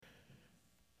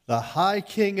The High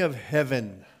King of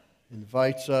Heaven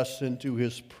invites us into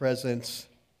his presence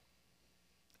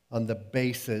on the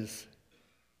basis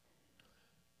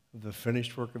of the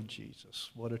finished work of Jesus.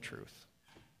 What a truth.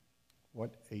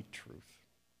 What a truth.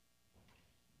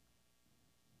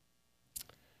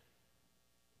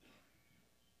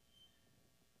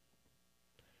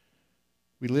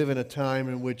 We live in a time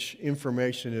in which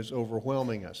information is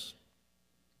overwhelming us.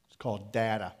 It's called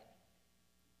data.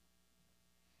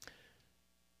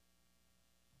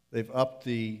 They've upped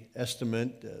the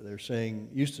estimate. They're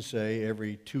saying, used to say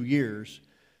every 2 years,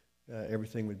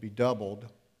 everything would be doubled.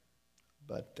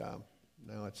 But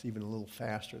now it's even a little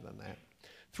faster than that.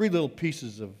 3 little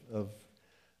pieces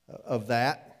of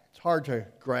that. It's hard to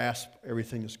grasp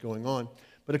everything that's going on.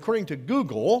 But according to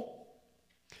Google,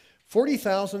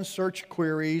 40,000 search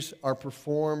queries are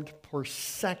performed per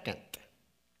second.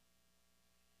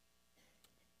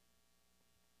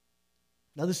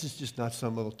 Now, this is just not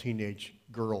some little teenage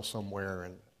girl somewhere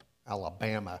in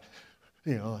Alabama.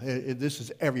 You know, this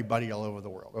is everybody all over the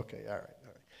world. Okay, all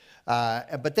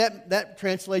right. But that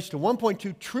translates to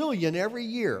 1.2 trillion every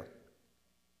year.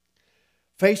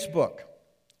 Facebook,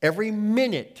 every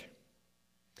minute,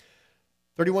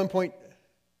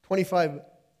 31.25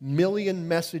 million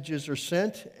messages are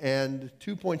sent and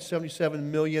 2.77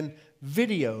 million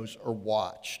videos are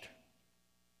watched.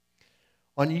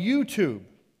 On YouTube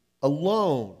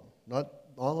alone, not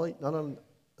on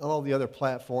all the other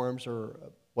platforms or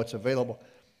what's available,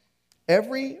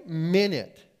 every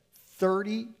minute,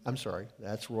 way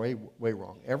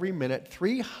wrong. Every minute,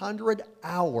 300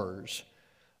 hours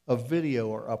of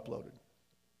video are uploaded.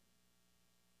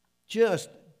 Just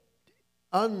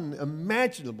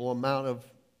unimaginable amount of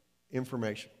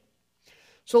information.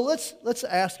 So let's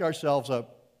ask ourselves a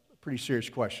pretty serious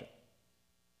question.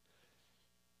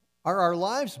 Are our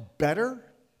lives better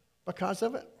because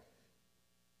of it?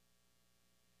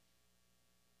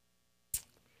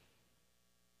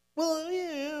 Well,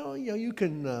 you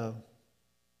can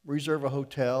reserve a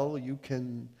hotel. You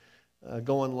can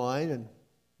go online and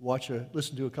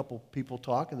listen to a couple people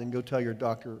talk, and then go tell your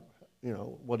doctor,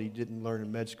 what he didn't learn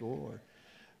in med school, or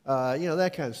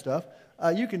that kind of stuff.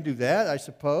 You can do that, I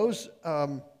suppose.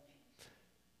 The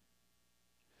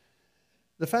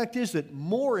fact is that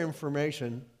more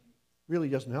information really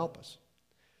doesn't help us.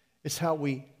 It's how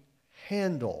we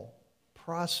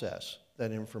process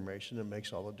that information that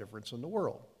makes all the difference in the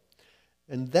world.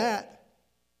 And that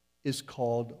is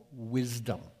called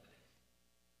wisdom.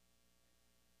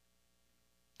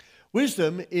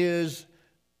 Wisdom is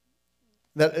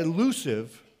that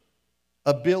elusive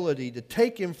ability to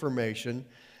take information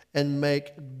and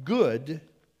make good,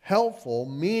 helpful,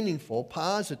 meaningful,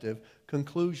 positive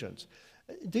conclusions.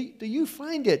 Do you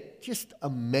find it just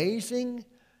amazing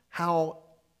how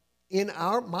in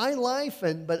my life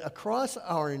but across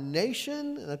our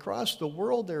nation and across the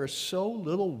world there is so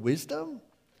little wisdom?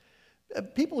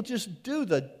 People just do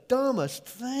the dumbest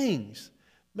things,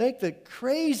 make the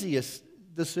craziest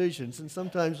decisions, and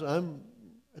sometimes I'm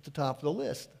at the top of the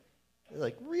list. They're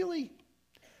like, really?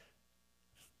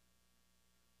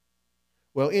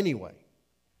 Well, anyway,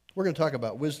 we're going to talk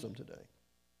about wisdom today.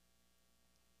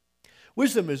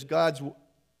 Wisdom is God's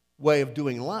way of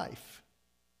doing life.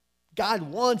 God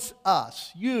wants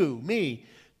us, you, me,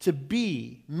 to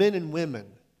be men and women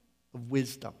of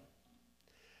wisdom.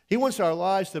 He wants our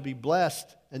lives to be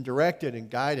blessed and directed and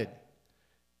guided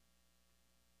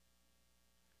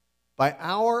by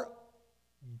our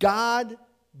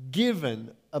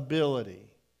God-given ability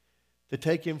to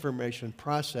take information,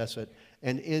 process it,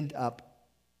 and end up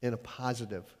in a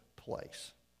positive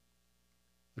place,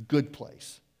 a good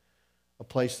place, a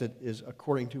place that is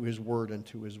according to His Word and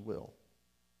to His will.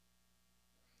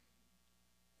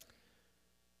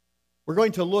 We're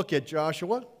going to look at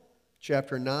Joshua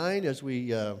chapter 9 as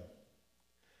we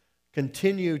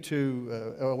continue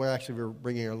to, we're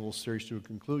bringing our little series to a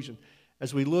conclusion.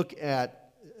 As we look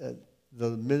at the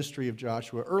ministry of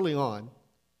Joshua early on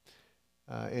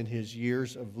in his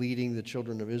years of leading the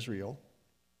children of Israel,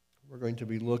 we're going to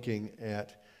be looking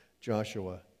at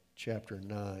Joshua chapter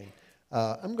 9.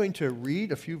 I'm going to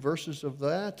read a few verses of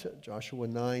that, Joshua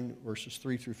 9, verses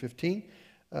 3 through 15.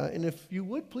 And if you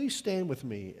would, please stand with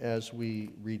me as we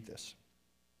read this.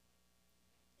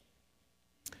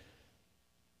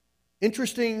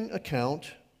 Interesting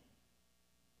account.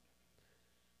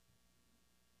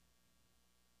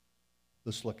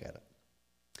 Let's look at it.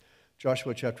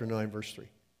 Joshua chapter 9, verse 3.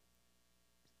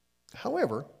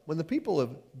 However, when the people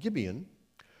of Gibeon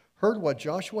heard what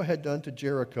Joshua had done to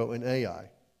Jericho and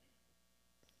Ai,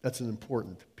 that's an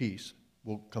important piece.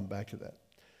 We'll come back to that.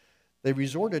 They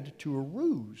resorted to a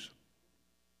ruse.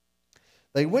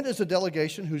 They went as a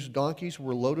delegation whose donkeys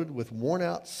were loaded with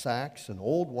worn-out sacks and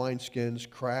old wineskins,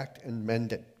 cracked and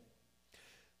mended.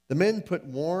 The men put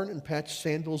worn and patched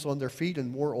sandals on their feet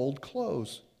and wore old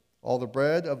clothes. All the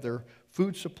bread of their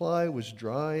food supply was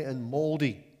dry and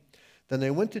moldy. Then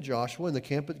they went to Joshua in the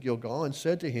camp at Gilgal and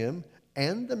said to him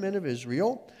and the men of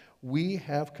Israel, "We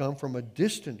have come from a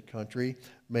distant country.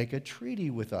 Make a treaty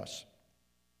with us."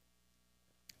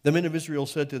 The men of Israel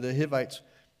said to the Hivites,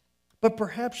 "But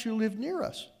perhaps you live near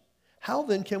us. How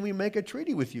then can we make a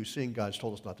treaty with you, seeing God's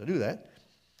told us not to do that?"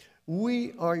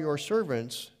 "We are your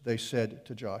servants," they said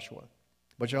to Joshua.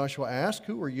 But Joshua asked,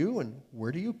 "Who are you and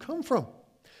where do you come from?"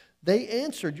 They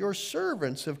answered, "Your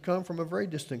servants have come from a very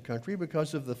distant country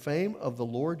because of the fame of the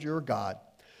Lord your God.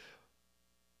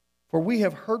 For we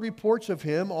have heard reports of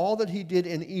him, all that he did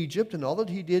in Egypt and all that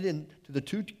he did to the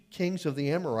two kings of the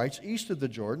Amorites east of the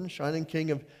Jordan, Shinar king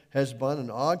of Heshbon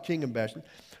and Og king of Bashan,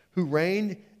 who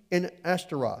reigned in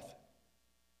Ashtaroth."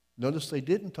 Notice they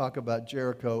didn't talk about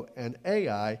Jericho and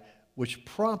Ai, which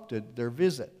prompted their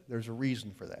visit. There's a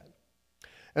reason for that.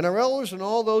 "And our elders and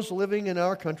all those living in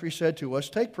our country said to us,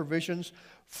 'Take provisions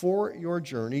for your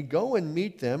journey. Go and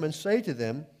meet them and say to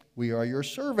them, we are your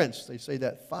servants.'" They say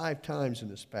that 5 times in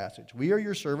this passage. "We are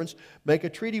your servants. Make a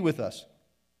treaty with us.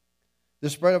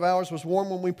 This bread of ours was warm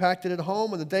when we packed it at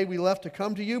home and the day we left to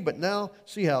come to you, but now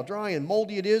see how dry and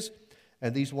moldy it is.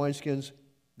 And these wineskins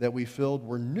that we filled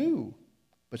were new,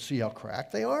 but see how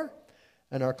cracked they are.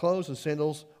 And our clothes and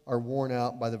sandals are worn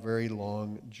out by the very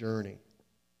long journey."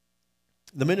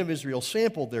 The men of Israel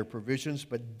sampled their provisions,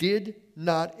 but did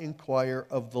not inquire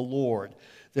of the Lord.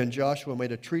 Then Joshua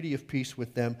made a treaty of peace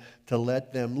with them to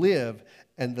let them live,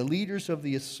 and the leaders of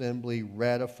the assembly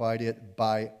ratified it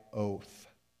by oath.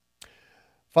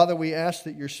 Father, we ask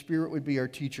that your Spirit would be our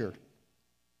teacher.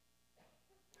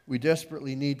 We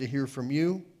desperately need to hear from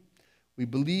you. We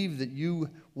believe that you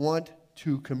want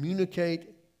to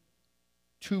communicate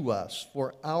to us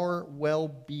for our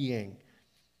well-being,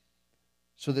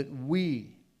 so that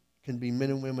we can be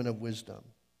men and women of wisdom.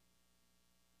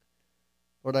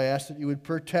 Lord, I ask that you would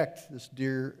protect this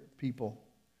dear people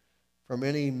from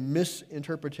any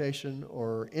misinterpretation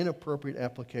or inappropriate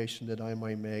application that I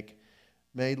might make.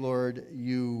 May, Lord,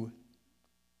 you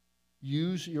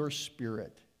use your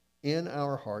Spirit in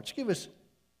our hearts. Give us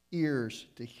ears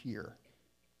to hear.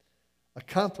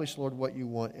 Accomplish, Lord, what you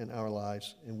want in our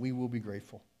lives, and we will be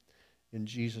grateful. In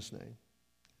Jesus' name,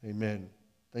 amen.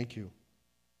 Thank you.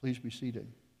 Please be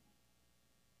seated.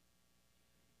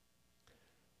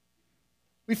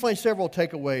 We find several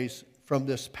takeaways from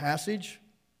this passage.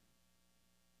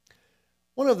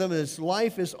 One of them is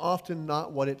life is often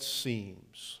not what it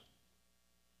seems.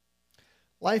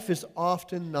 Life is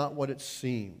often not what it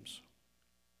seems.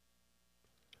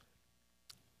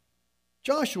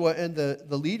 Joshua and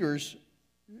the leaders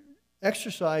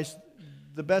exercised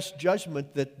the best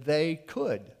judgment that they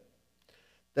could.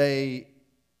 They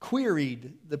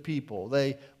queried the people.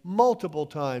 They multiple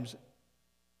times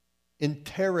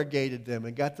interrogated them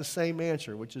and got the same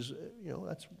answer, which is,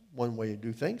 that's one way to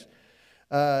do things.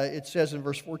 It says in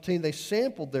verse 14, they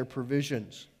sampled their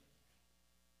provisions,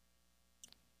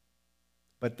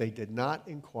 but they did not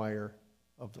inquire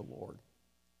of the Lord.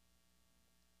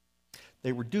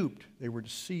 They were duped. They were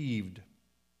deceived.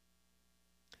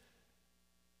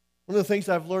 One of the things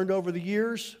I've learned over the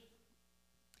years,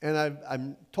 and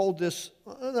I'm told this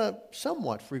on a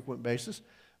somewhat frequent basis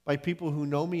by people who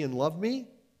know me and love me,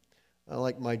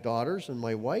 like my daughters and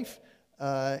my wife,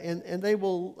 and they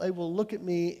will look at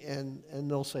me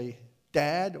and they'll say,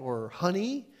 "Dad," or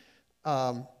 "Honey,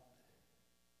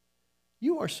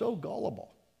 you are so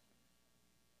gullible.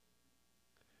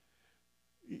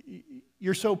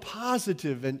 You're so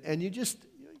positive, and you just,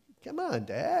 come on,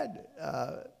 Dad.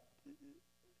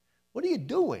 What are you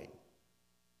doing?"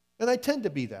 And I tend to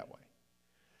be that way.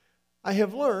 I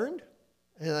have learned,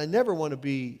 and I never want to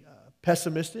be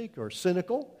pessimistic or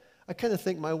cynical. I kind of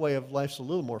think my way of life's a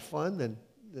little more fun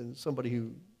than somebody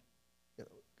who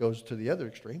goes to the other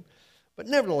extreme. But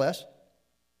nevertheless,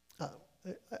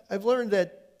 I've learned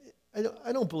that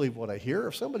I don't believe what I hear.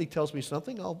 If somebody tells me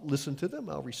something, I'll listen to them,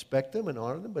 I'll respect them and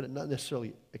honor them, but not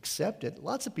necessarily accept it.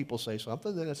 Lots of people say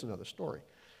something, then that's another story.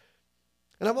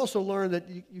 And I've also learned that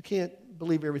you can't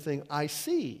believe everything I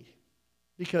see,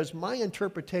 because my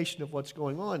interpretation of what's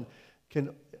going on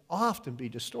can often be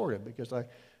distorted because I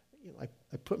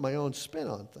put my own spin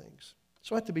on things.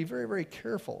 So I have to be very, very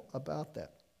careful about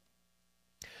that.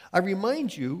 I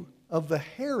remind you of the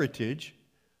heritage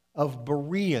of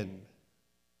Berean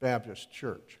Baptist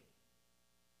Church.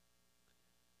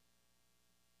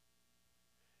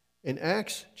 In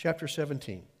Acts chapter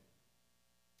 17,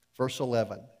 verse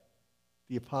 11,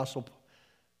 the Apostle Paul.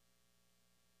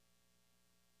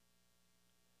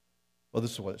 Well,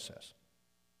 this is what it says.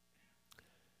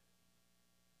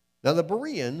 Now the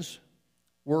Bereans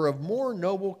were of more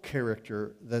noble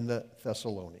character than the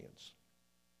Thessalonians,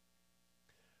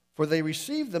 for they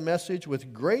received the message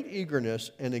with great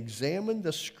eagerness and examined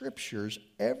the Scriptures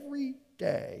every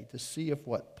day to see if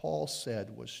what Paul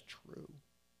said was true.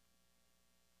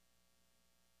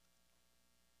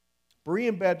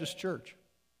 Berean Baptist Church,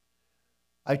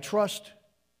 I trust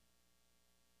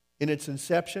in its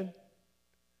inception,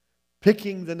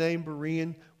 picking the name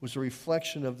Berean was a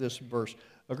reflection of this verse.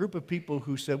 A group of people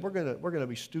who said, we're going to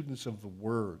be students of the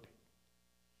Word.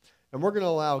 And we're going to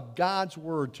allow God's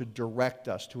Word to direct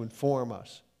us, to inform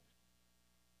us.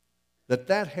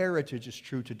 That heritage is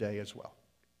true today as well.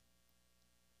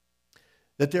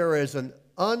 That there is an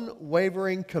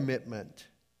unwavering commitment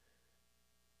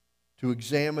to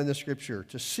examine the Scripture,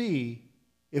 to see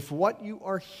if what you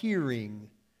are hearing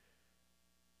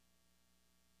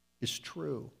is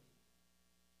true.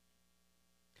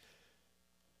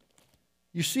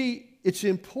 You see, it's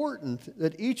important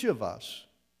that each of us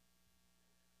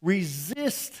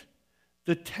resist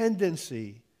the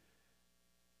tendency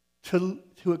to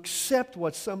accept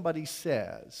what somebody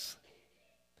says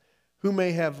who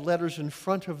may have letters in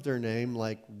front of their name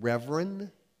like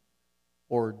Reverend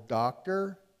or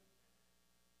Doctor,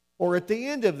 or at the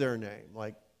end of their name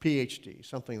like PhD,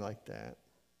 something like that.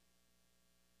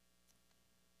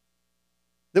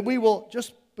 That we will,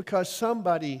 just because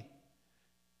somebody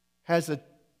has a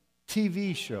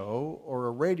TV show or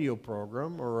a radio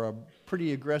program or a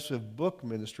pretty aggressive book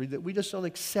ministry, that we just don't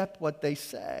accept what they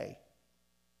say.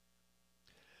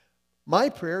 My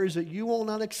prayer is that you will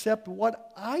not accept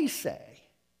what I say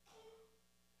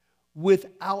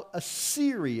without a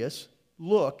serious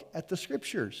look at the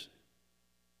Scriptures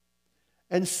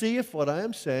and see if what I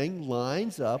am saying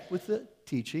lines up with the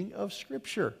teaching of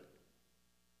Scripture.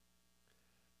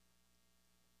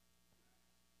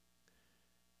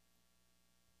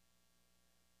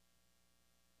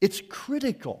 It's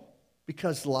critical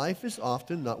because life is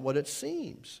often not what it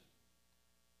seems.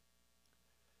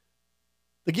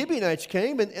 The Gibeonites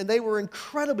came and they were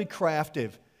incredibly crafty.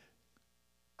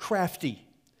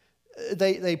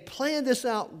 They planned this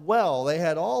out well. They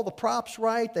had all the props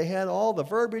right. They had all the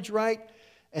verbiage right.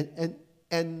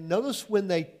 And notice when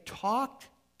they talked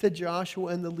to Joshua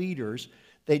and the leaders,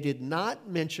 they did not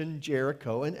mention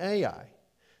Jericho and Ai.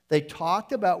 They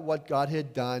talked about what God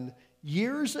had done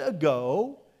years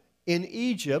ago in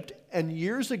Egypt and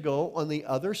years ago on the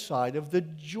other side of the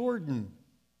Jordan.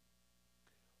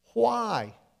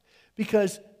 Why?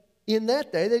 Because in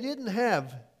that day they didn't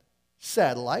have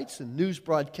satellites and news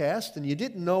broadcasts, and you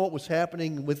didn't know what was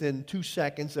happening within 2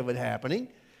 seconds of it happening.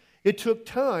 It took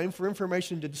time for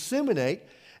information to disseminate,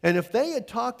 and if they had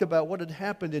talked about what had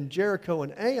happened in Jericho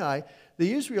and Ai,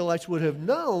 the Israelites would have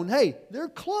known, hey, they're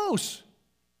close.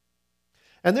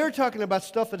 And they're talking about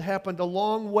stuff that happened a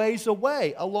long ways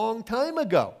away, a long time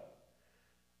ago.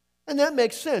 And that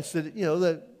makes sense that,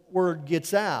 the word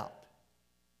gets out.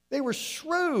 They were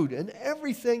shrewd in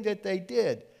everything that they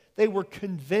did. They were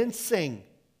convincing.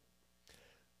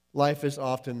 Life is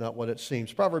often not what it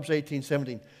seems. Proverbs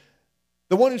 18:17.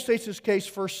 The one who states his case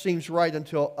first seems right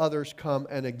until others come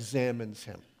and examines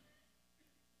him.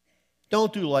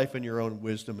 Don't do life in your own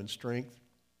wisdom and strength.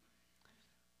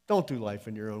 Don't do life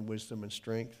in your own wisdom and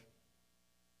strength.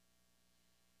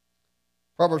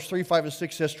 Proverbs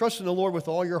 3:5-6 says, trust in the Lord with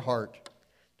all your heart.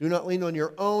 Do not lean on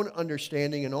your own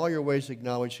understanding. In all your ways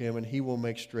acknowledge Him, and He will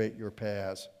make straight your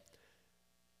paths.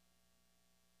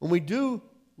 When we do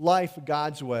life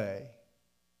God's way,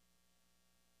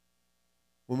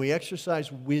 when we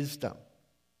exercise wisdom,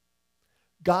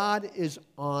 God is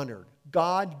honored.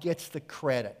 God gets the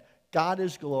credit. God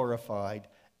is glorified,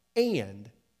 and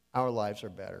our lives are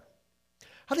better.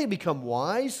 How do you become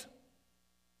wise?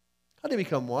 How do you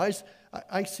become wise?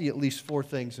 I see at least 4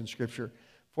 things in Scripture,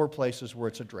 4 places where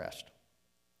it's addressed.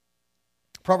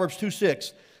 Proverbs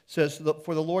 2:6 says,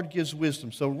 for the Lord gives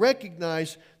wisdom. So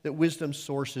recognize that wisdom's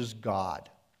source is God.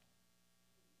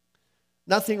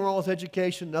 Nothing wrong with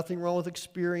education, nothing wrong with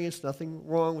experience, nothing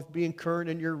wrong with being current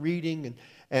in your reading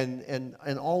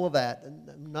and all of that.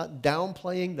 I'm not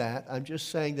downplaying that. I'm just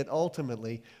saying that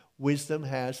ultimately, wisdom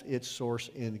has its source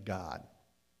in God.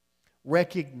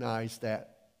 Recognize that.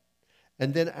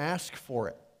 And then ask for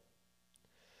it.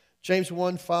 James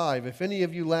 1:5, if any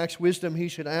of you lacks wisdom, he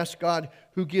should ask God,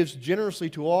 who gives generously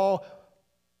to all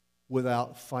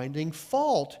without finding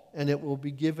fault, and it will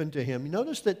be given to him. You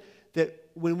notice that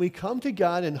when we come to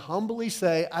God and humbly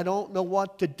say, I don't know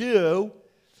what to do,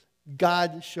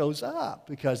 God shows up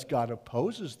because God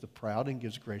opposes the proud and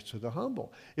gives grace to the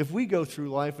humble. If we go through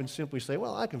life and simply say,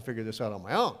 well, I can figure this out on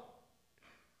my own.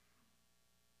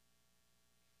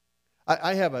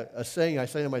 I have a saying I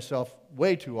say to myself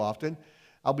way too often.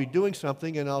 I'll be doing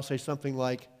something and I'll say something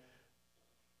like,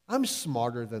 I'm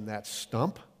smarter than that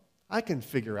stump. I can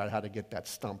figure out how to get that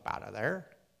stump out of there,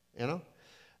 you know?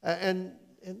 And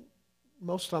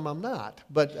most of the time I'm not,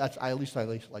 but at least I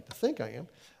like to think I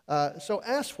am. So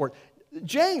ask for it.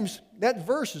 James, that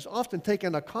verse is often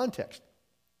taken out of context.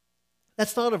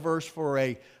 That's not a verse for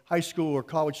a high school or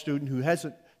college student who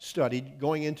hasn't studied,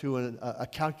 going into a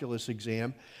calculus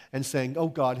exam and saying, oh,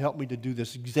 God, help me to do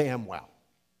this exam well.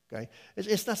 Okay?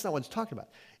 That's not what it's talking about.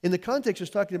 In the context,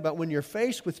 it's talking about when you're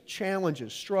faced with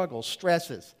challenges, struggles,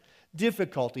 stresses,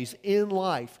 difficulties in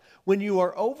life, when you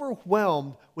are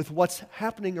overwhelmed with what's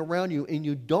happening around you and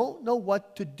you don't know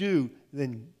what to do,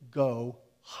 then go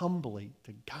humbly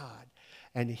to God,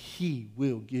 and He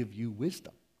will give you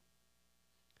wisdom.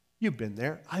 You've been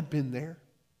there. I've been there.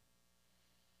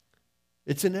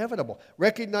 It's inevitable.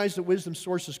 Recognize the wisdom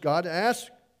source is God. Ask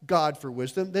God for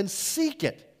wisdom, then seek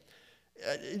it.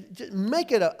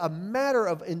 Make it a matter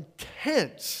of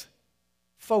intense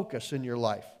focus in your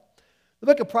life. The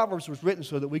book of Proverbs was written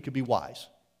so that we could be wise.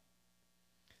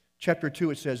 Chapter 2,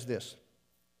 it says this.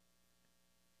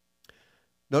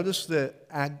 Notice the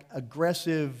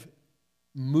aggressive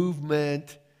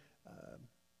movement,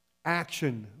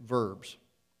 action verbs.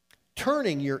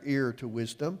 Turning your ear to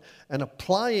wisdom and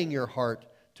applying your heart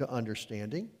to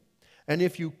understanding. And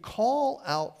if you call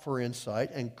out for insight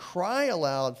and cry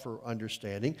aloud for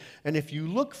understanding, and if you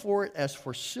look for it as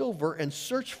for silver and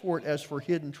search for it as for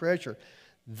hidden treasure,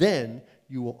 then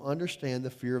you will understand the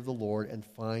fear of the Lord and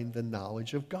find the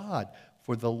knowledge of God.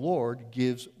 For the Lord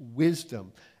gives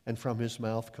wisdom, and from His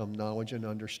mouth come knowledge and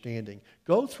understanding.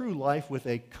 Go through life with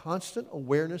a constant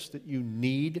awareness that you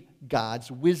need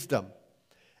God's wisdom.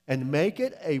 And make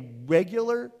it a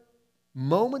regular,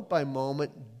 moment by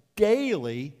moment,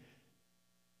 daily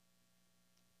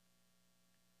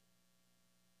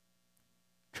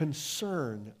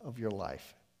concern of your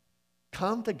life.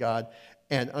 Come to God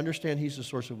and understand He's the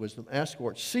source of wisdom. Ask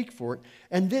for it, seek for it.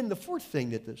 And then the fourth thing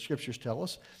that the Scriptures tell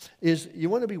us is you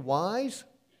want to be wise?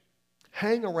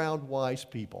 Hang around wise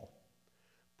people.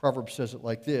 Proverbs says it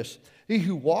like this. He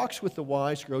who walks with the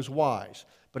wise grows wise,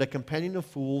 but a companion of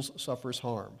fools suffers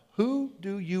harm. Who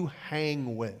do you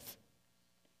hang with?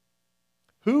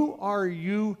 Who are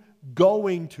you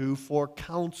going to for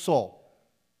counsel?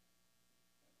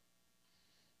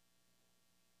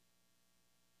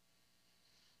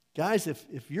 Guys,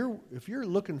 if you're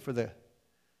looking for the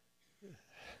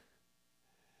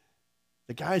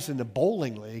guys in the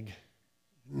bowling league,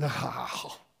 no.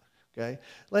 Okay,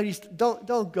 ladies,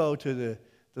 don't go to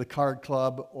the card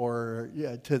club or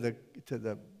to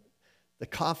the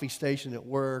coffee station at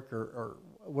work or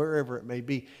wherever it may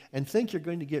be and think you're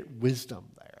going to get wisdom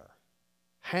there.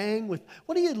 Hang with,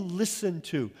 what do you listen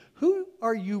to? Who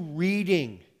are you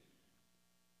reading?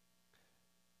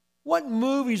 What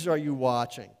movies are you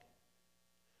watching?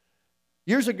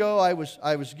 Years ago, I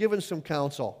was given some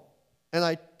counsel, and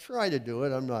I try to do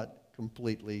it. I'm not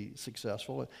completely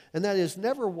successful, and that is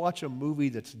never watch a movie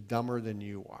that's dumber than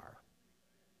you are.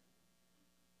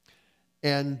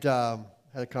 And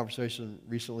had a conversation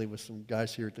recently with some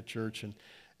guys here at the church, and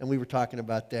we were talking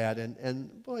about that.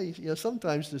 And boy,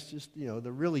 sometimes it's just,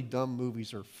 the really dumb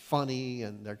movies are funny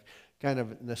and they're kind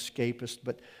of an escapist.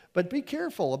 But be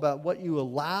careful about what you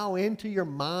allow into your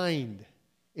mind,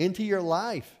 into your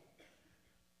life.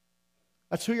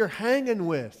 That's who you're hanging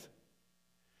with.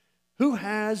 Who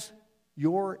has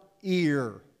your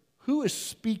ear? Who is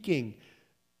speaking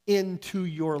into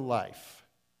your life?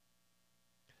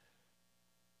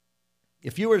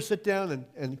 If you were to sit down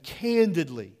and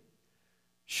candidly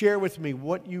share with me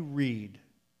what you read,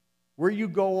 where you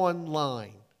go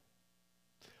online,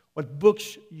 what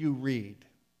books you read,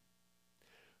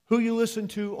 who you listen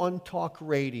to on talk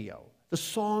radio, the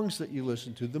songs that you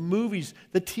listen to, the movies,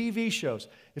 the TV shows.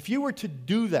 If you were to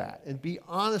do that and be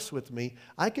honest with me,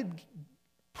 I could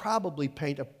probably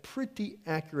paint a pretty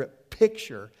accurate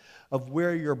picture of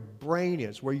where your brain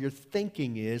is, where your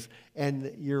thinking is,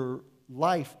 and your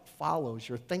life follows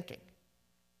your thinking.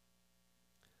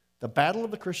 The battle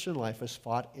of the Christian life is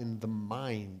fought in the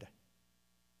mind.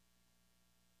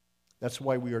 That's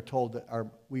why we are told that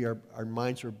our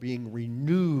minds are being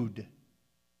renewed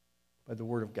by the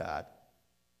Word of God.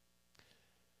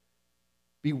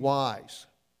 Be wise.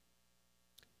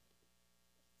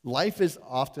 Life is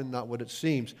often not what it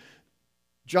seems.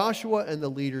 Joshua and the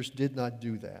leaders did not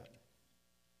do that.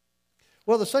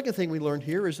 Well, the second thing we learned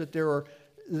here is that there are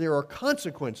there are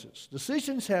consequences.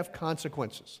 Decisions have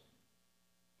consequences.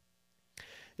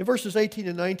 In verses 18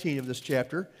 and 19 of this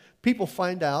chapter, people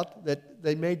find out that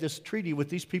they made this treaty with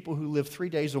these people who live 3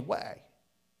 days away.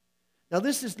 Now,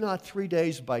 this is not 3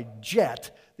 days by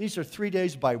jet. These are 3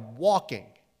 days by walking,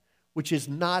 which is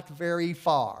not very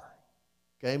far.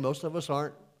 Okay, most of us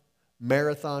aren't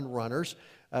marathon runners.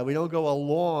 We don't go a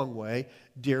long way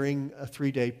during a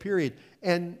 3-day period.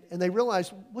 And they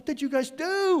realized, what did you guys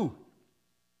do?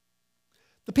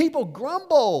 The people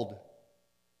grumbled.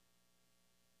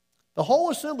 The whole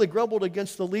assembly grumbled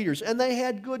against the leaders, and they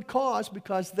had good cause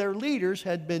because their leaders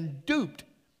had been duped.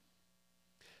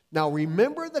 Now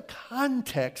remember the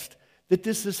context that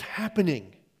this is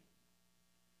happening.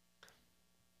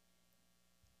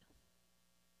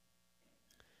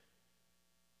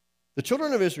 The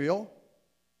children of Israel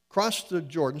crossed the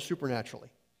Jordan supernaturally.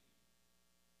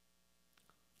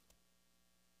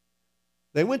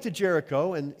 They went to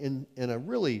Jericho and in a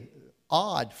really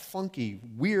odd, funky,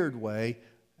 weird way,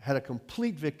 had a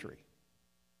complete victory.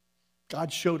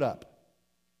 God showed up.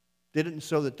 Did it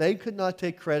so that they could not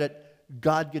take credit.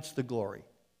 God gets the glory.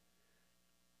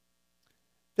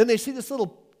 Then they see this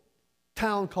little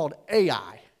town called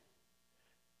Ai.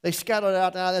 They scouted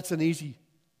out, that's an easy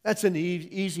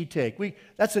take.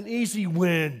 That's an easy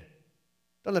win.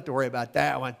 Don't have to worry about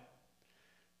that one.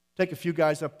 Take a few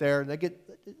guys up there and they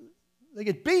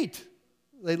get beat.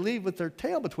 They leave with their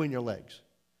tail between their legs.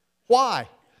 Why?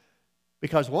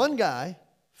 Because one guy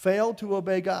failed to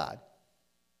obey God.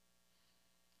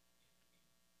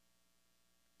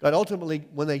 God ultimately,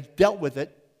 when they dealt with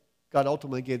it, God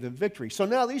ultimately gave them victory. So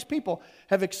now these people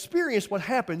have experienced what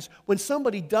happens when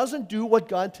somebody doesn't do what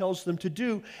God tells them to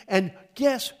do. And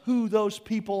guess who those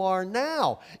people are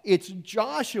now? It's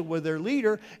Joshua, their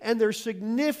leader, and they're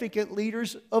significant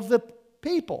leaders of the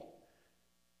people.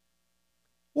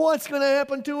 What's going to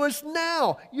happen to us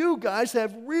now? You guys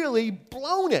have really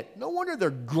blown it. No wonder they're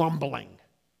grumbling.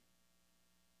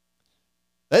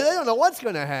 They don't know what's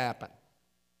going to happen.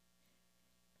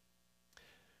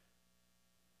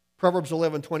 Proverbs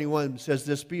 11:21 says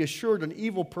this, "Be assured an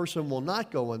evil person will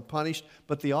not go unpunished,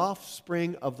 but the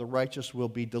offspring of the righteous will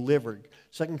be delivered."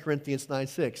 2 Corinthians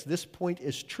 9:6, "This point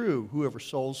is true. Whoever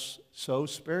sows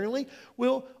sparingly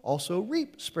will also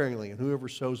reap sparingly, and whoever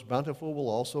sows bountiful will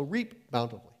also reap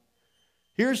bountifully."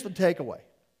 Here's the takeaway.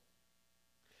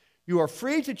 You are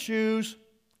free to choose,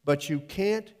 but you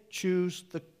can't choose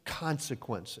the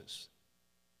consequences.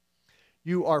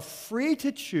 You are free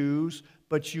to choose,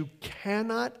 but you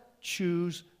cannot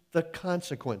choose the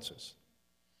consequences.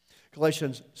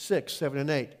 Galatians 6, 7, and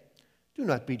 8. "Do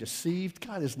not be deceived.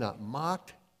 God is not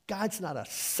mocked. God's not a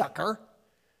sucker.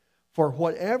 For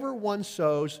whatever one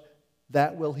sows,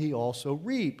 that will he also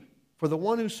reap. For the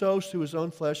one who sows to his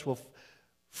own flesh will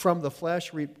from the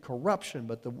flesh reap corruption,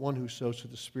 but the one who sows to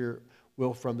the Spirit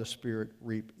will from the Spirit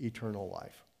reap eternal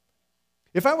life."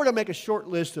 If I were to make a short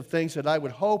list of things that I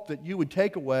would hope that you would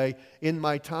take away in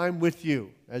my time with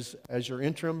you as your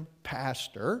interim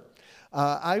pastor,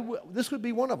 this would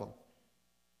be one of them.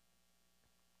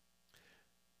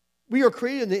 We are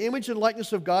created in the image and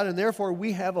likeness of God, and therefore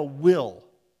we have a will.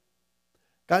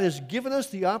 God has given us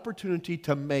the opportunity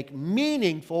to make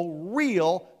meaningful,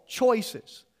 real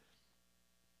choices.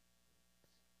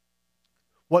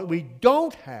 What we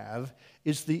don't have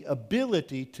is the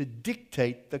ability to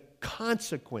dictate the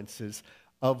consequences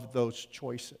of those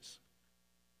choices.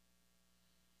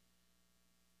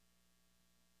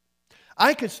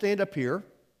 I could stand up here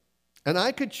and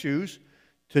I could choose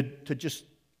to just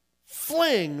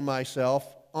fling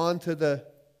myself onto the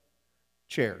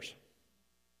chairs.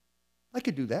 I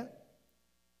could do that.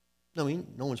 I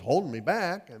mean, no one's holding me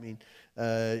back. I mean,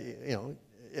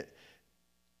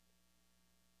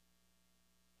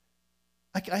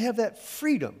 I have that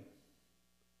freedom.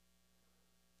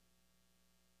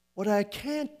 What I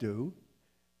can't do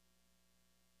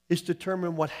is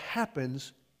determine what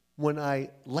happens when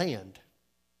I land.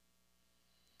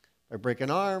 If I break an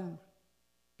arm,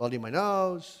 bloody my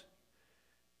nose,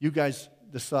 you guys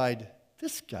decide,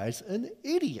 this guy's an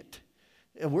idiot.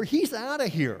 And he's out of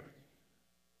here.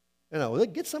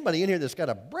 Get somebody in here that's got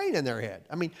a brain in their head.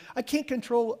 I mean, I can't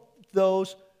control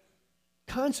those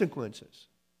consequences.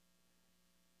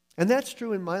 And that's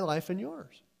true in my life and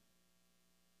yours.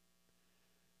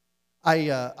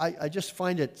 I just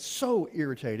find it so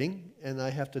irritating, and I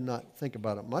have to not think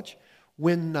about it much,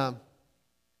 when I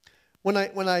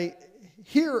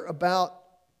hear about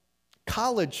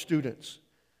college students,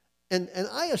 and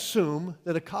I assume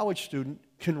that a college student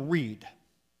can read.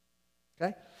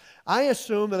 Okay? I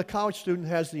assume that a college student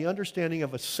has the understanding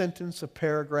of a sentence, a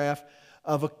paragraph,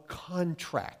 of a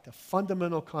contract, a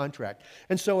fundamental contract.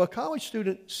 And so a college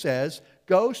student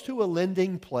goes to a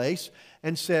lending place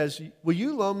and says, will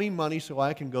you loan me money so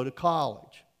I can go to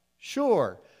college?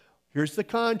 Sure. Here's the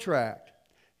contract.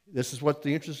 This is what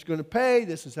the interest is going to pay.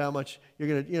 This is how much you're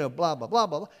going to, blah, blah, blah,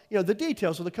 blah, blah. The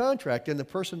details of the contract, and the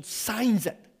person signs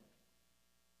it.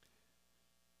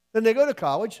 Then they go to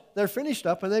college, they're finished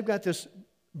up, and they've got this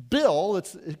bill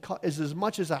that is as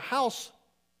much as a house,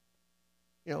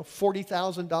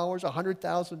 $40,000,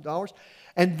 $100,000.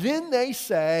 And then they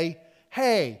say,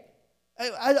 hey,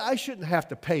 I shouldn't have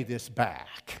to pay this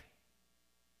back.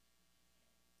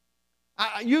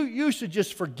 You should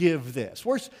just forgive this.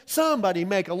 Somebody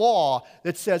make a law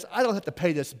that says, I don't have to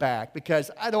pay this back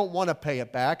because I don't want to pay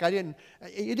it back.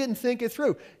 You didn't think it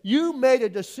through. You made a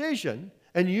decision,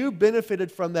 and you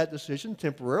benefited from that decision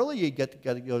temporarily. You got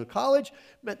to go to college.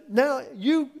 But now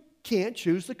you can't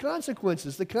choose the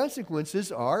consequences. The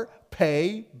consequences are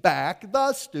pay back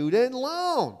the student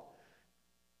loan.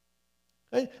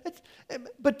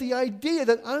 But the idea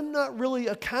that I'm not really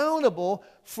accountable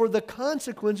for the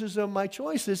consequences of my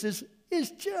choices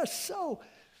is just so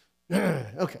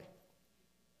okay.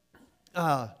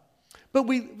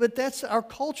 But that's our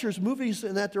culture's moving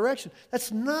in that direction.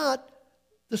 That's not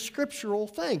the scriptural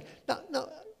thing. Now,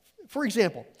 for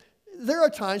example, there are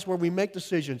times where we make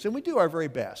decisions and we do our very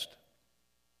best.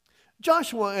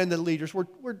 Joshua and the leaders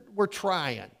were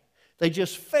trying. They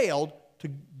just failed to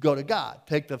go to God,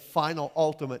 take the final,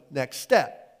 ultimate next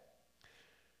step.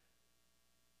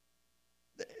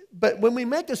 But when we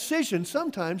make decisions,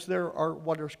 sometimes there are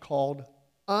what are called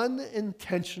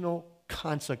unintentional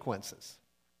consequences.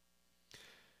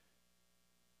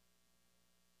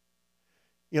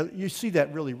 You see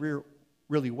that really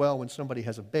well when somebody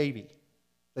has a baby.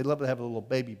 They love to have a little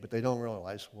baby, but they don't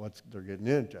realize what they're getting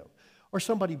into. Or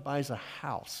somebody buys a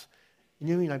house. And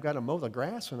you mean I've got to mow the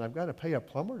grass and I've got to pay a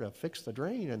plumber to fix the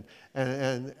drain,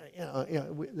 and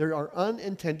there are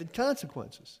unintended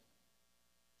consequences.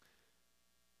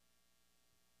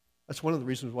 That's one of the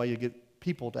reasons why you get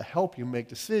people to help you make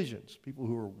decisions, people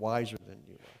who are wiser than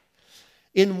you are.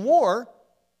 In war,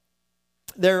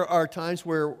 there are times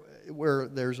where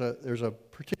there's a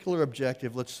particular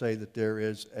objective. Let's say that there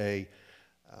is a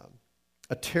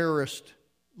terrorist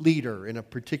leader in a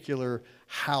particular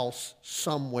house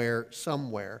somewhere,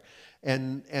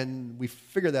 and we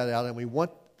figure that out, and we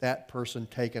want that person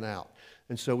taken out.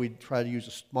 And so we try to use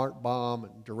a smart bomb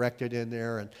and direct it in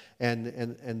there,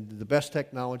 and the best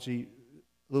technology,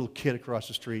 a little kid across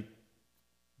the street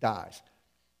dies.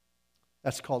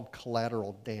 That's called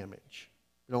collateral damage.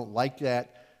 We don't like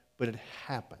that, but it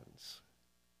happens.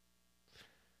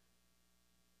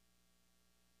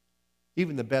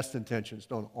 Even the best intentions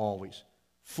don't always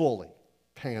fully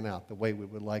pan out the way we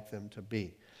would like them to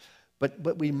be.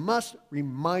 But we must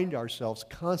remind ourselves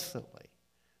constantly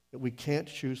that we can't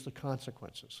choose the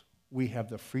consequences. We have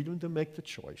the freedom to make the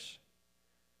choice,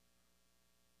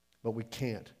 but we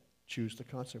can't choose the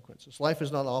consequences. Life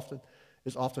is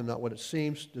often not what it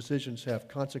seems. Decisions have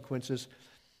consequences.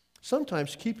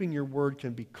 Sometimes keeping your word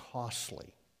can be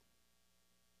costly.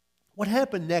 What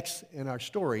happened next in our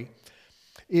story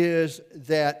is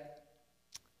that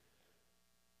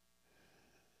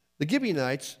the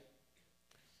Gibeonites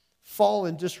fall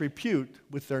in disrepute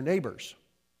with their neighbors.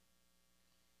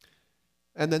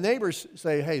 And the neighbors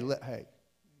say, hey,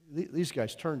 these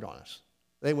guys turned on us.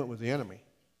 They went with the enemy,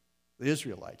 the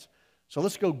Israelites. So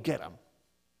let's go get them.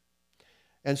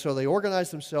 And so they organize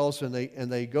themselves and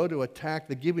they go to attack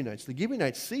the Gibeonites. The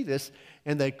Gibeonites see this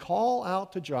and they call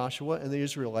out to Joshua and the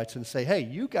Israelites and say, hey,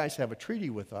 you guys have a treaty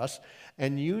with us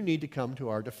and you need to come to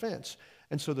our defense.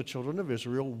 And so the children of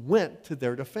Israel went to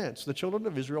their defense. The children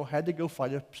of Israel had to go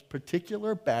fight a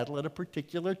particular battle at a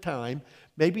particular time,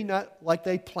 maybe not like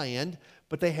they planned,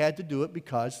 but they had to do it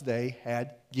because they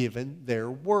had given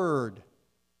their word.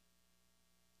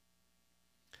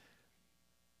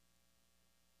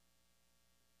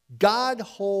 God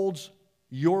holds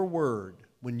your word,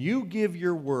 when you give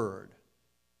your word,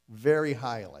 very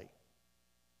highly.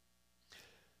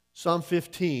 Psalm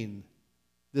 15,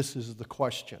 this is the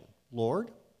question.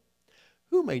 Lord,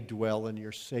 who may dwell in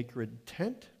your sacred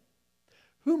tent?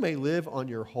 Who may live on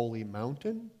your holy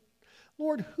mountain?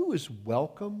 Lord, who is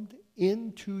welcomed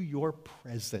into your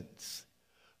presence?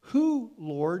 Who,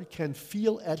 Lord, can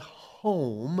feel at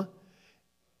home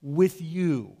with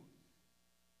you?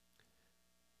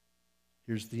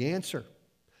 Here's the answer.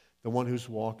 The one whose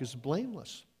walk is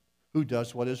blameless, who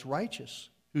does what is righteous,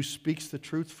 who speaks the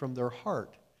truth from their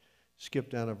heart. Skip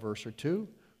down a verse or two.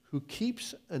 Who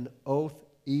keeps an oath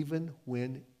even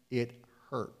when it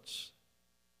hurts.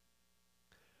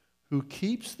 who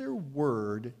keeps their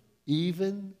word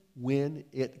even when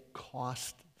it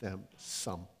costs them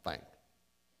something,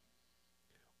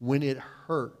 when it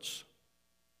hurts.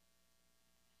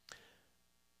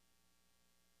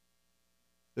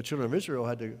 The children of Israel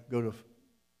had to go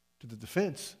to the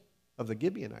defense of the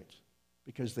Gibeonites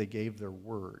because they gave their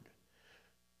word.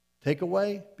 Take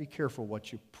away, be careful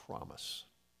what you promise.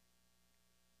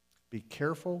 Be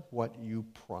careful what you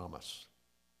promise.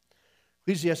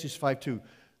 Ecclesiastes 5:2.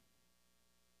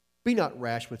 Be not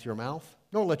rash with your mouth,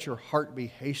 nor let your heart be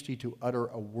hasty to utter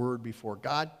a word before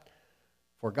God.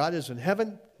 For God is in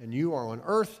heaven, and you are on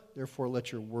earth, therefore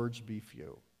let your words be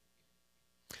few.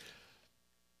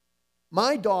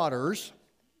 My daughters,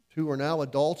 who are now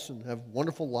adults and have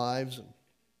wonderful lives, and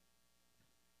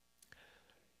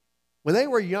when they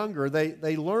were younger,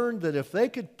 they learned that if they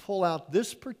could pull out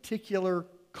this particular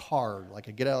card, like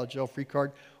a get-out-of-jail-free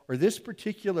card, or this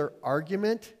particular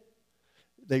argument,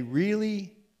 they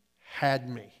really had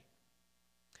me.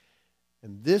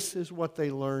 And this is what they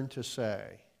learned to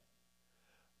say.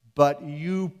 But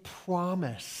you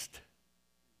promised.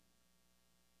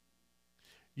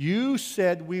 You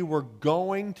said we were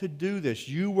going to do this.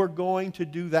 You were going to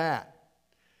do that.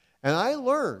 And I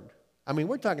learned. I mean,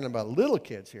 we're talking about little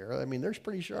kids here. I mean, they're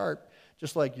pretty sharp,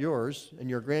 just like yours and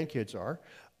your grandkids are.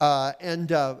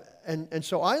 And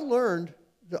so I learned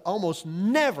to almost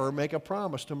never make a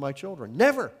promise to my children.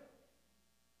 Never.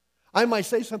 I might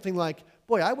say something like,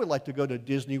 boy, I would like to go to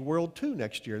Disney World too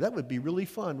next year. That would be really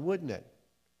fun, wouldn't it?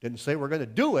 Didn't say we're going to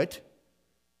do it.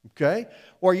 Okay?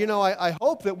 Or, I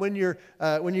hope that when you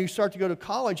start to go to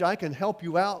college, I can help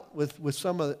you out with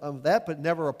some of that, but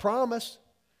never a promise.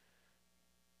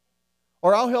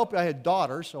 Or I'll help you. I had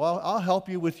daughters, so I'll help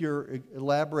you with your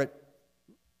elaborate,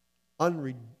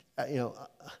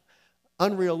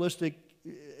 unrealistic,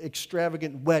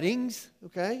 extravagant weddings.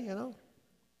 Okay,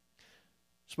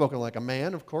 Spoken like a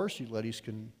man, of course. You ladies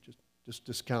can just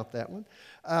discount that one.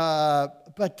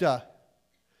 But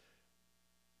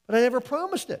I never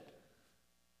promised it.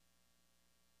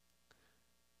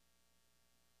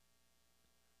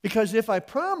 Because if I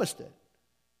promised it,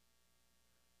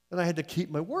 then I had to keep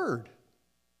my word.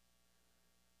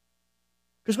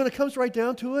 Because when it comes right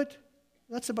down to it,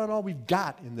 that's about all we've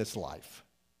got in this life,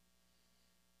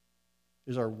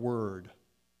 is our word.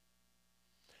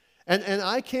 And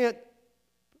I can't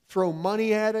throw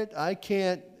money at it. I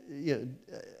can't,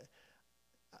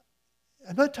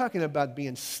 I'm not talking about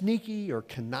being sneaky or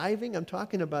conniving. I'm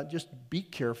talking about just be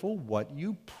careful what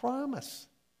you promise.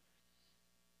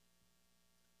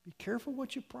 Be careful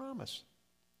what you promise.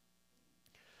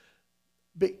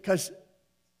 Because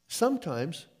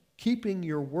sometimes keeping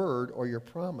your word or your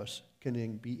promise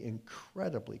can be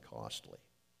incredibly costly.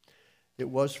 It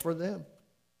was for them.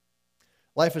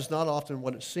 Life is not often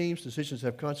what it seems. Decisions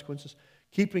have consequences.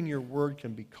 Keeping your word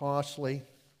can be costly.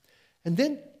 And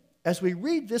then, as we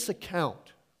read this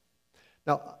account,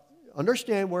 now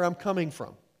understand where I'm coming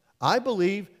from. I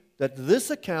believe that this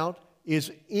account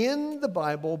is in the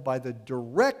Bible by the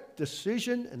direct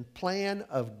decision and plan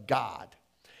of God,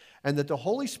 and that the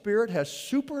Holy Spirit has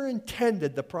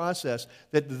superintended the process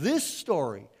that this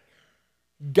story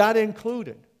got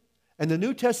included. And the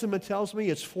New Testament tells me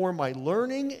it's for my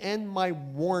learning and my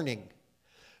warning.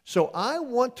 So I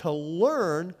want to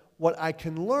learn what I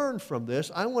can learn from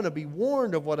this. I want to be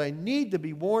warned of what I need to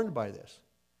be warned by this.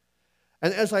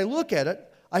 And as I look at it,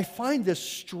 I find this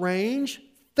strange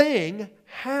thing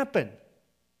happen.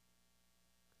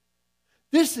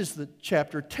 This is the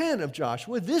chapter 10 of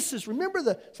Joshua.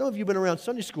 Remember some of you have been around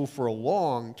Sunday school for a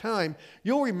long time.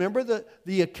 You'll remember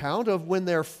the account of when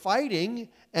they're fighting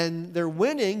and they're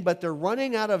winning, but they're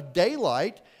running out of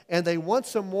daylight and they want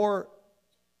some more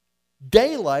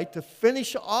daylight to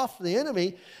finish off the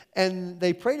enemy, and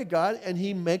they pray to God and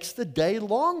He makes the day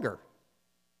longer.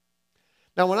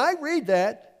 Now when I read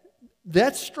that,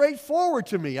 that's straightforward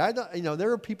to me.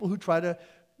 There are people who try to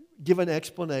give an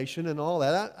explanation and all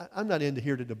that. I'm not into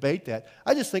here to debate that.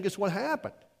 I just think it's what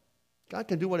happened. God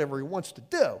can do whatever He wants to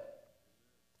do.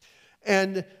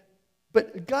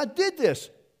 But God did this,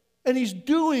 and He's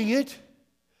doing it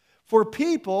for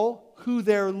people who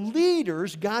their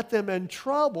leaders got them in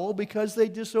trouble because they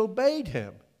disobeyed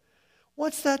Him.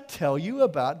 What's that tell you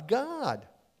about God?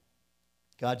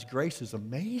 God's grace is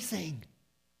amazing.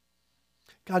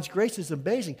 God's grace is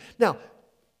amazing. Now,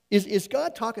 is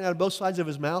God talking out of both sides of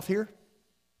His mouth here?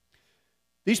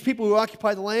 These people who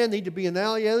occupy the land need to be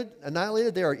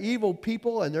annihilated. They are evil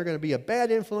people, and they're going to be a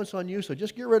bad influence on you, so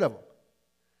just get rid of them.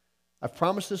 I've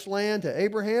promised this land to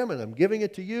Abraham, and I'm giving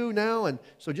it to you now, and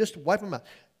so just wipe them out.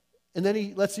 And then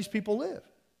He lets these people live.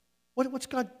 What's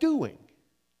God doing?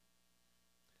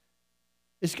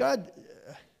 Is God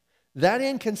that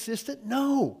inconsistent?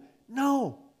 No,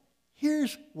 no.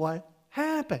 Here's what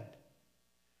happened.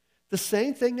 The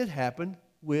same thing that happened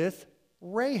with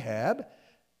Rahab,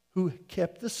 who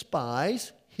kept the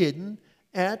spies hidden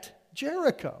at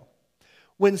Jericho.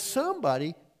 When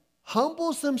somebody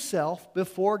humbles themselves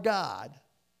before God,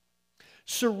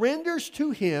 surrenders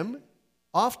to Him,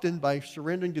 often by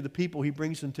surrendering to the people He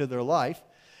brings into their life,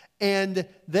 and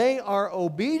they are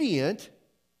obedient,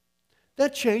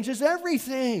 that changes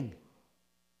everything.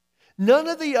 None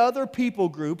of the other people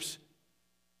groups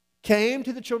came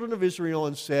to the children of Israel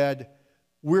and said,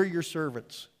 "We're your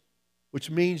servants," which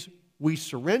means we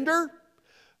surrender,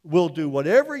 we'll do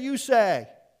whatever you say.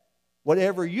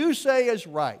 Whatever you say is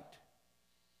right.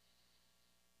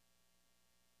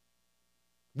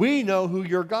 We know who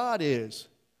your God is.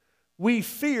 We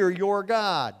fear your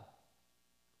God.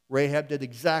 Rahab did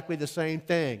exactly the same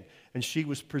thing, and she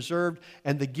was preserved,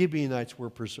 and the Gibeonites were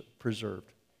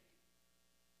preserved.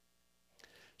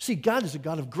 See, God is a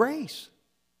God of grace.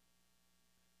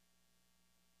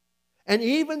 And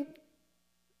even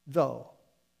though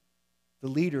the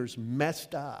leaders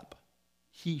messed up,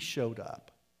 He showed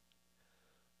up.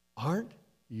 Aren't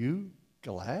you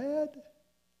glad?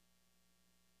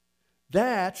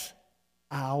 That's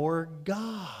our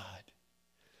God.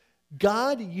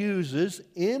 God uses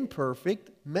imperfect,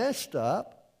 messed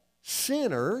up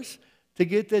sinners to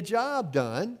get the job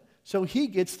done, so He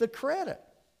gets the credit.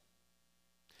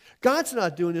 God's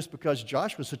not doing this because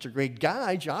Joshua's such a great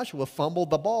guy. Joshua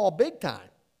fumbled the ball big time.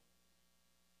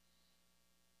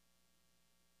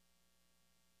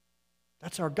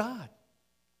 That's our God.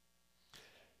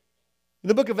 In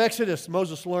the book of Exodus,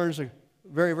 Moses learns a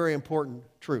very, very important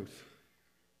truth.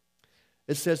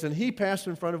 It says, "And he passed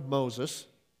in front of Moses,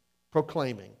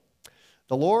 proclaiming,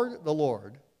 the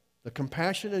Lord, the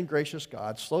compassionate and gracious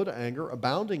God, slow to anger,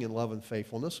 abounding in love and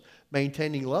faithfulness,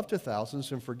 maintaining love to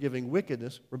thousands, and forgiving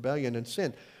wickedness, rebellion, and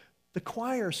sin." The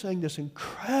choir sang this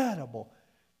incredible.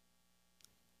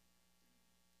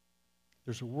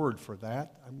 There's a word for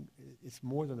that. It's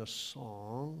more than a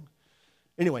song.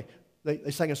 Anyway,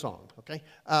 they sang a song, okay?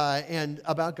 And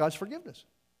about God's forgiveness.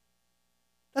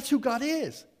 That's who God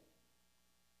is.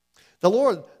 The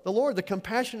Lord, the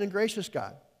compassionate and gracious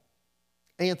God.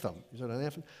 Anthem. Is that an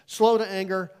anthem? Slow to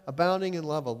anger, abounding in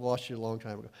love. I lost you a long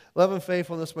time ago. Love and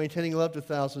faithfulness, maintaining love to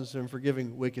thousands, and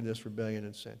forgiving wickedness, rebellion,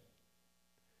 and sin.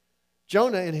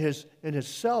 Jonah, in his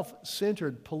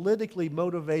self-centered, politically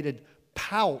motivated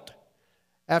pout,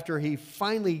 after he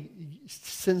finally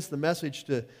delivers the message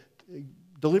to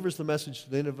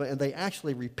the Nineveh, and they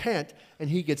actually repent, and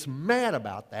he gets mad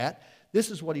about that. This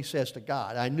is what he says to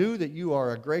God. "I knew that you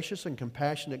are a gracious and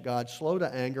compassionate God, slow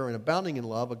to anger and abounding in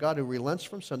love, a God who relents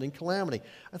from sending calamity."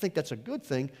 I think that's a good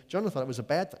thing. Jonah thought it was a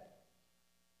bad thing.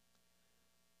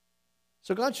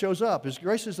 So God shows up. His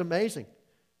grace is amazing.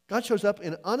 God shows up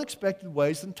in unexpected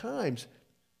ways and times.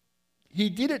 He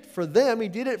did it for them. He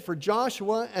did it for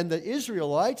Joshua and the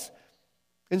Israelites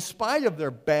in spite of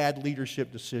their bad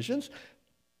leadership decisions.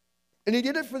 And He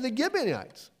did it for the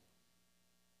Gibeonites.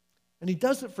 And He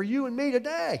does it for you and me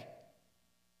today.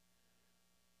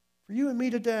 For you and me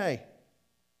today.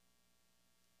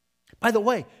 By the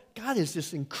way, God is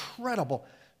this incredible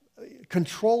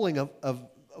controlling of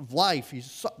life.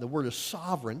 The word is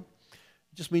sovereign.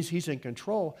 It just means He's in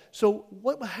control. So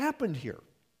what happened here?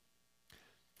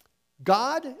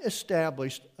 God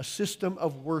established a system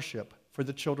of worship for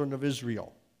the children of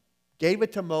Israel. Gave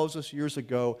it to Moses years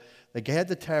ago. They had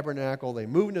the tabernacle. They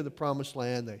moved into the promised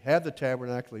land. They had the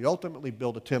tabernacle. They ultimately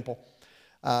built a temple.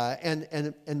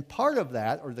 And part of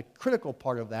that, or the critical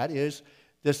part of that, is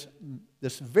this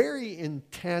very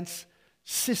intense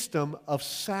system of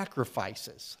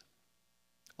sacrifices.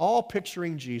 All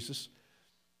picturing Jesus,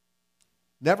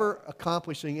 never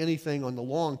accomplishing anything on the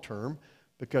long term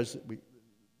because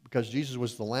Jesus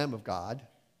was the Lamb of God,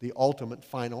 the ultimate,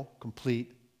 final,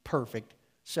 complete, perfect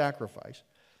sacrifice.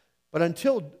 But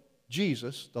until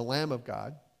Jesus, the Lamb of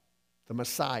God, the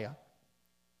Messiah,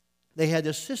 they had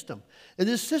this system. And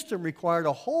this system required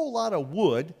a whole lot of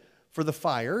wood for the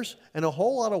fires and a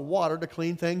whole lot of water to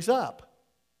clean things up.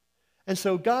 And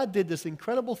so God did this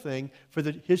incredible thing for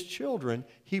His children.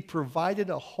 He provided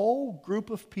a whole group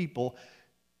of people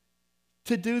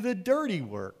to do the dirty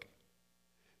work.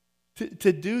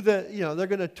 To do they're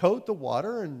going to tote the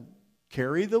water and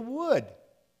carry the wood,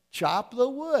 chop the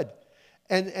wood.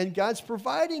 And God's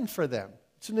providing for them.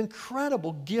 It's an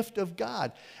incredible gift of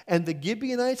God. And the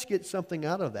Gibeonites get something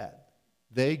out of that.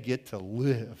 They get to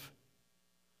live.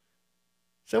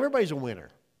 So everybody's a winner.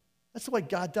 That's the way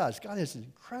God does. God is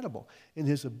incredible in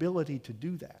His ability to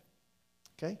do that.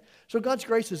 Okay? So God's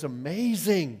grace is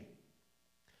amazing.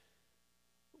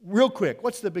 Real quick,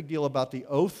 what's the big deal about the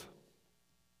oath?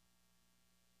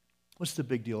 What's the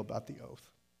big deal about the oath?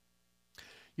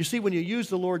 You see, when you use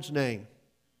the Lord's name,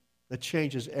 that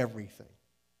changes everything.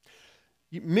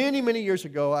 Many, many years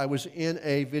ago, I was in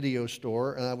a video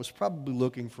store, and I was probably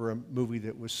looking for a movie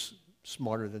that was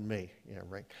smarter than me. Yeah,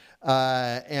 right.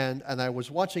 And I was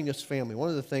watching this family. One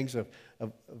of the things of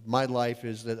my life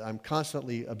is that I'm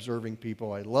constantly observing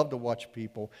people. I love to watch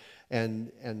people,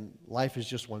 and life is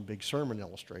just one big sermon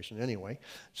illustration anyway.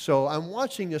 So I'm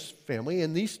watching this family,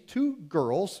 and these two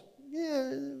girls,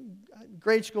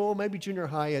 grade school, maybe junior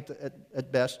high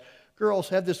at best, girls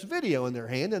have this video in their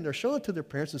hand, and they're showing it to their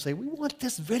parents and say, "We want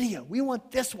this video. We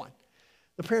want this one."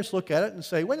 The parents look at it and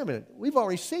say, "Wait a minute, we've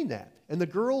already seen that." And the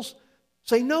girls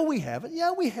say, "No, we haven't."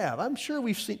 "Yeah, we have. I'm sure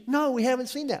we've seen." "No, we haven't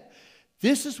seen that."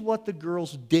 This is what the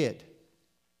girls did.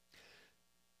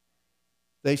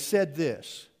 They said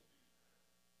this: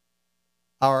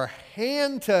 "Our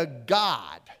hand to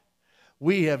God,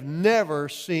 we have never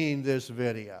seen this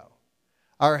video.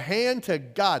 Our hand to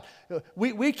God.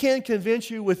 We can't convince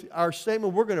you with our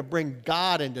statement we're going to bring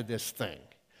God into this thing."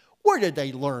 Where did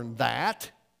they learn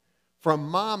that? From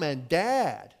mom and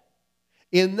dad.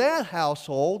 In that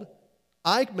household,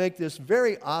 I make this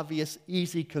very obvious,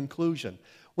 easy conclusion.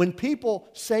 When people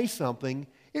say something,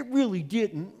 it really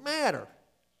didn't matter.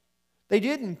 They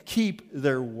didn't keep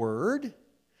their word.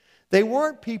 They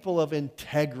weren't people of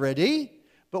integrity.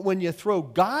 But when you throw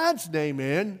God's name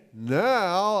in,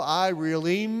 now I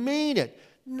really mean it.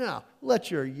 No, let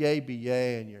your yea be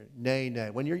yea and your nay,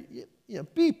 nay. When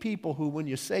be people who, when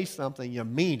you say something, you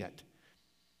mean it.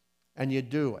 And you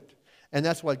do it. And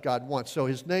that's what God wants. So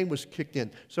his name was kicked in.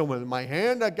 So when my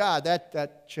hand to God,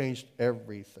 that changed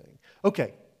everything.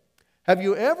 Okay, have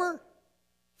you ever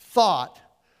thought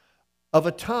of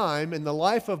a time in the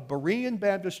life of Berean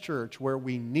Baptist Church where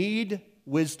we need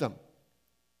wisdom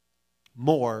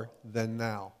more than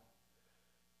now?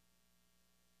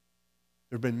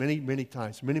 There have been many, many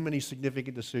times, many, many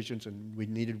significant decisions, and we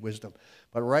needed wisdom.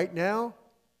 But right now,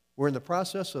 we're in the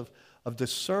process of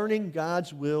discerning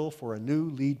God's will for a new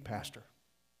lead pastor.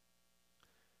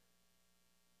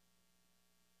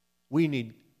 We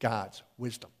need God's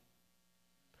wisdom.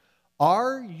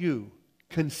 Are you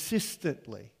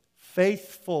consistently,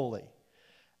 faithfully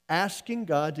asking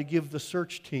God to give the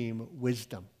search team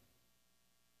wisdom?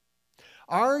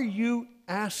 Are you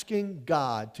asking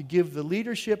God to give the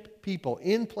leadership people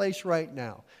in place right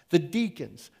now, the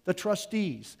deacons, the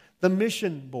trustees, the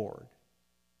mission board,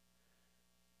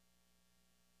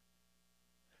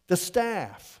 the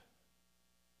staff,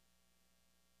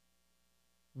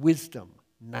 wisdom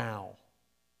now?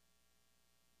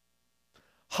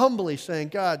 Humbly saying,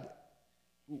 "God,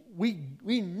 we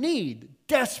need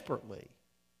desperately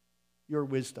your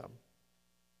wisdom."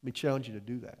 Let me challenge you to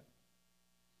do that.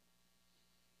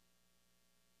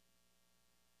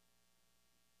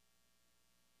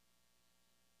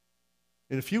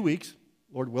 In a few weeks,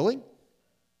 Lord willing,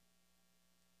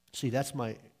 see, that's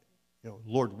my,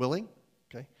 Lord willing,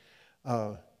 okay?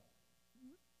 I'm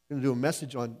going to do a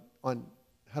message on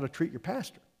how to treat your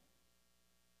pastor.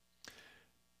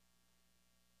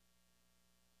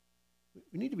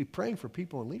 We need to be praying for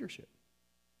people in leadership.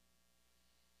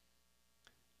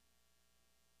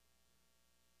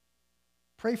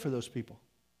 Pray for those people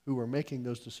who are making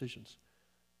those decisions.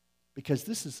 Because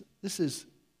this is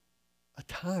a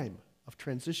time of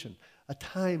transition, a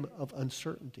time of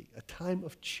uncertainty, a time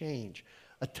of change,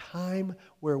 a time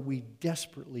where we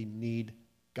desperately need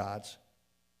God's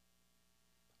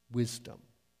wisdom.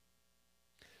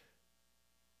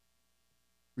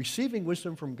 Receiving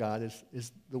wisdom from God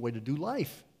is the way to do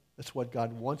life. That's what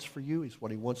God wants for you. It's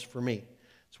what he wants for me.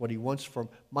 It's what he wants from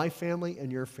my family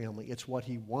and your family. It's what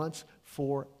he wants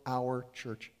for our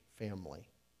church family.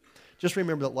 Just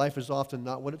remember that life is often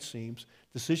not what it seems.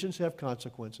 Decisions have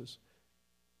consequences.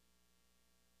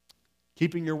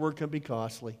 Keeping your word can be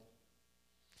costly.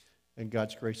 And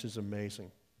God's grace is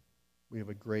amazing. We have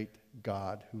a great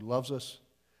God who loves us,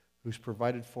 who's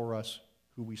provided for us,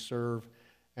 who we serve,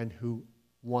 and who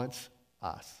wants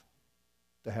us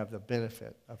to have the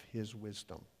benefit of his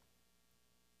wisdom.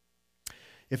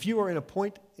 If you are in a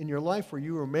point in your life where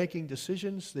you are making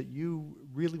decisions that you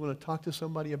really want to talk to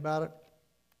somebody about it,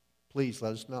 please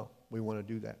let us know. We want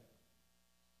to do that.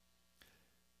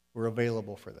 We're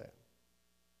available for that.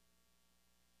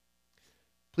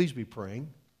 Please be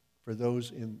praying for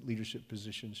those in leadership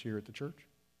positions here at the church.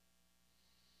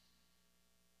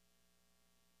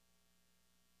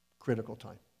 Critical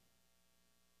time.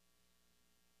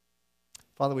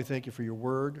 Father, we thank you for your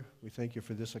word. We thank you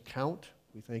for this account.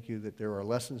 We thank you that there are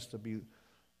lessons to be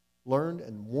learned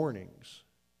and warnings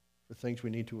for things we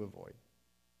need to avoid.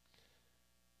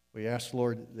 We ask,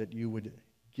 Lord, that you would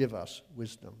give us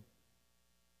wisdom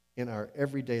in our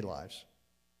everyday lives.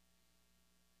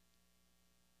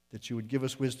 That you would give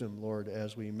us wisdom, Lord,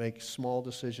 as we make small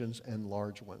decisions and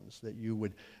large ones. That you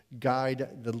would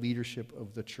guide the leadership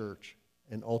of the church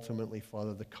and ultimately,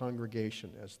 Father, the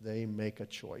congregation as they make a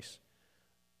choice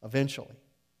eventually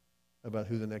about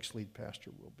who the next lead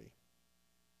pastor will be.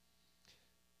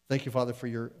 Thank you, Father, for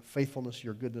your faithfulness,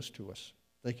 your goodness to us.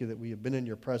 Thank you that we have been in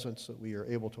your presence, that we are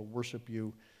able to worship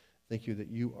you. Thank you that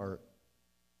you are,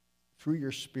 through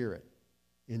your Spirit,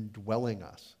 indwelling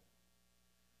us.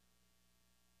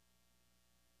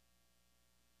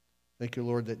 Thank you,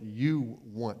 Lord, that you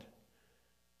want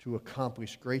to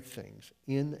accomplish great things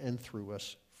in and through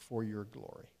us for your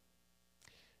glory.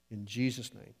 In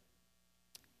Jesus' name,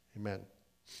 amen.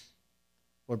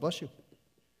 Lord bless you.